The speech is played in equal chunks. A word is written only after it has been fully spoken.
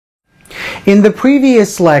In the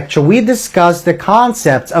previous lecture, we discussed the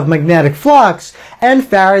concepts of magnetic flux and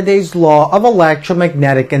Faraday's law of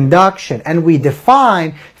electromagnetic induction, and we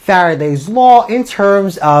defined Faraday's law in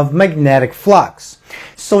terms of magnetic flux.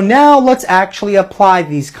 So now let's actually apply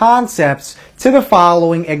these concepts to the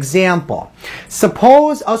following example.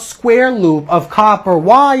 Suppose a square loop of copper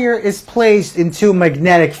wire is placed into a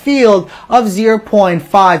magnetic field of 0.5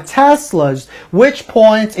 Teslas, which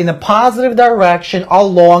points in a positive direction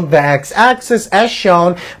along the x-axis as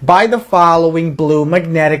shown by the following blue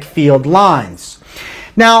magnetic field lines.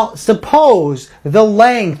 Now, suppose the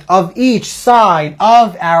length of each side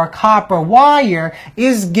of our copper wire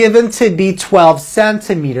is given to be 12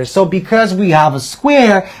 centimeters. So because we have a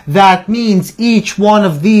square, that means each one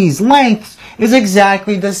of these lengths is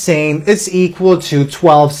exactly the same. It's equal to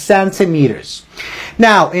 12 centimeters.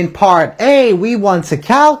 Now, in part A, we want to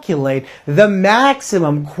calculate the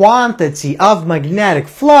maximum quantity of magnetic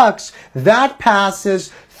flux that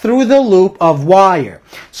passes through the loop of wire.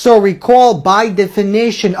 So recall, by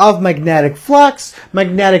definition of magnetic flux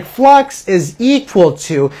is equal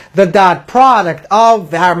to the dot product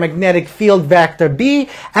of our magnetic field vector B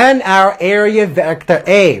and our area vector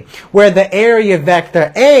A, where the area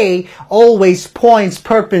vector A always points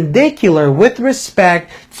perpendicular with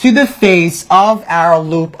respect to the face of our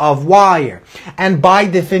loop of wire. And by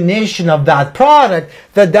definition of dot product,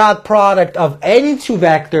 the dot product of any two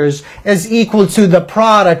vectors is equal to the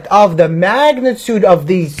product of the magnitude of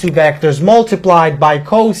these two vectors multiplied by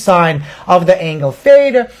cosine of the angle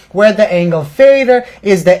theta, where the angle theta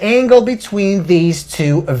is the angle between these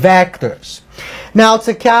two vectors. Now,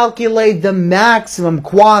 to calculate the maximum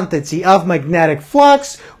quantity of magnetic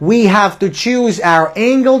flux, we have to choose our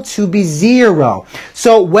angle to be 0.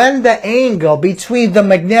 So when the angle between the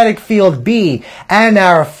magnetic field B and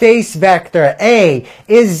our face vector A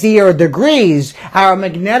is 0 degrees, our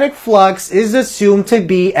magnetic flux is assumed to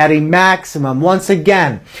be at a maximum. Once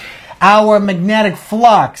again, our magnetic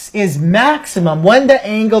flux is maximum when the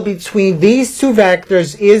angle between these two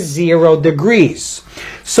vectors is 0 degrees.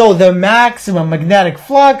 So the maximum magnetic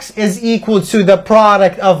flux is equal to the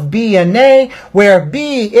product of B and A, where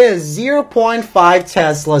B is 0.5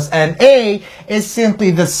 Teslas and A is simply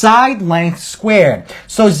the side length squared.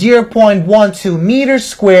 So 0.12 meters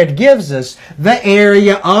squared gives us the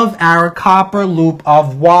area of our copper loop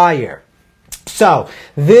of wire. So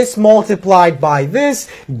this multiplied by this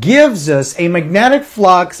gives us a magnetic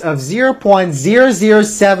flux of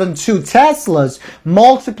 0.0072 Teslas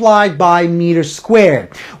multiplied by meter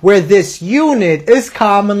squared, where this unit is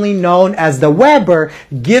commonly known as the Weber,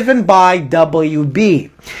 given by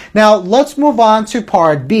WB. Now let's move on to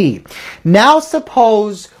part B. Now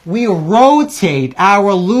suppose we rotate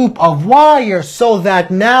our loop of wire so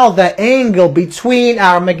that now the angle between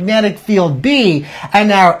our magnetic field B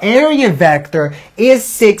and our area vector is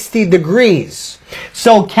 60 degrees.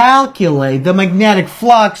 So calculate the magnetic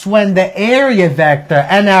flux when the area vector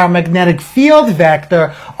and our magnetic field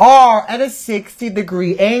vector are at a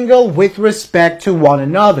 60-degree angle with respect to one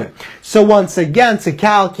another. So once again, to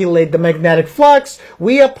calculate the magnetic flux,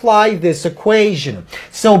 we apply this equation.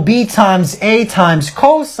 So B times A times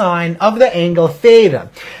cosine of the angle theta.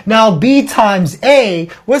 Now B times A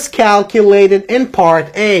was calculated in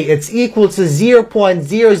part A. It's equal to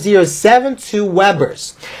 0.0072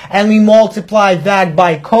 Webers. And we multiply that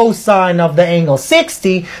by cosine of the angle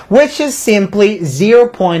 60, which is simply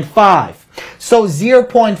 0.5. So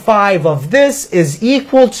 0.5 of this is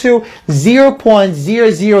equal to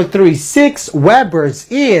 0.0036 Webers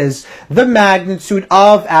is the magnitude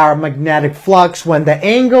of our magnetic flux when the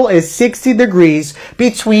angle is 60 degrees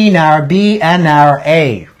between our B and our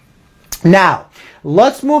A. Now,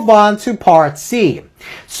 let's move on to part C.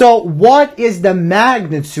 So what is the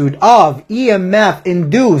magnitude of EMF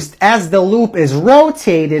induced as the loop is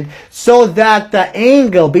rotated so that the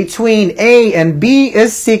angle between A and B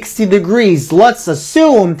is 60 degrees? Let's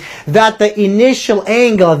assume that the initial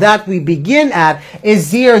angle that we begin at is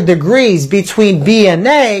 0 degrees between B and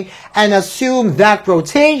A, and assume that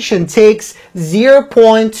rotation takes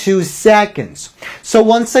 0.2 seconds. So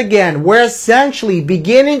once again, we're essentially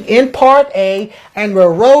beginning in part A and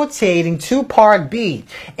we're rotating to part B.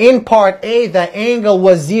 In part A, the angle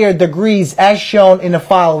was 0 degrees as shown in the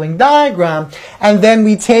following diagram, and then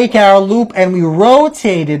we take our loop and we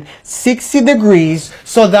rotate it 60 degrees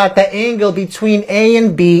so that the angle between A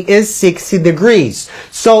and B is 60 degrees.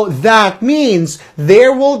 So that means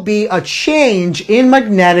there will be a change in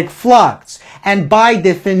magnetic flux. And by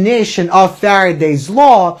definition of Faraday's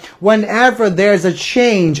law, whenever there's a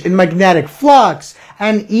change in magnetic flux,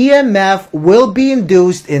 an EMF will be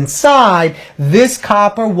induced inside this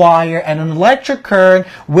copper wire, and an electric current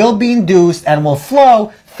will be induced and will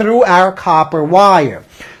flow through our copper wire.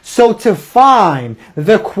 So to find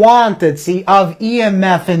the quantity of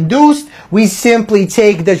EMF induced, we simply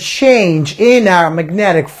take the change in our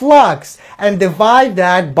magnetic flux and divide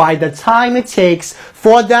that by the time it takes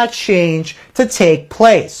for that change to take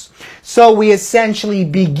place. So we essentially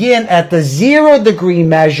begin at the 0-degree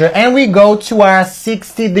measure and we go to our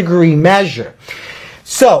 60-degree measure.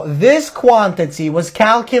 So this quantity was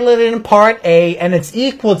calculated in part A, and it's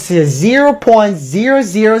equal to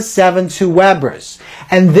 0.0072 Webers.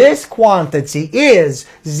 And this quantity is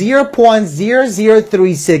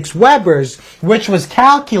 0.0036 Webers, which was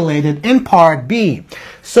calculated in part B.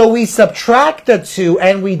 So we subtract the two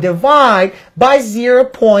and we divide by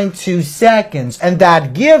 0.2 seconds, and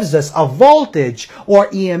that gives us a voltage or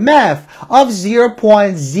EMF of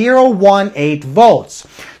 0.018 volts.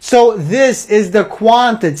 So this is the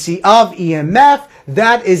quantity of EMF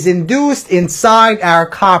that is induced inside our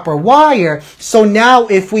copper wire. So now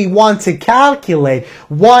if we want to calculate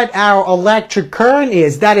what our electric current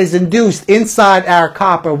is that is induced inside our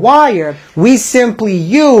copper wire, we simply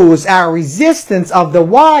use our resistance of the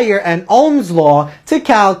wire and Ohm's law to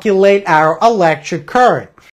calculate our electric current.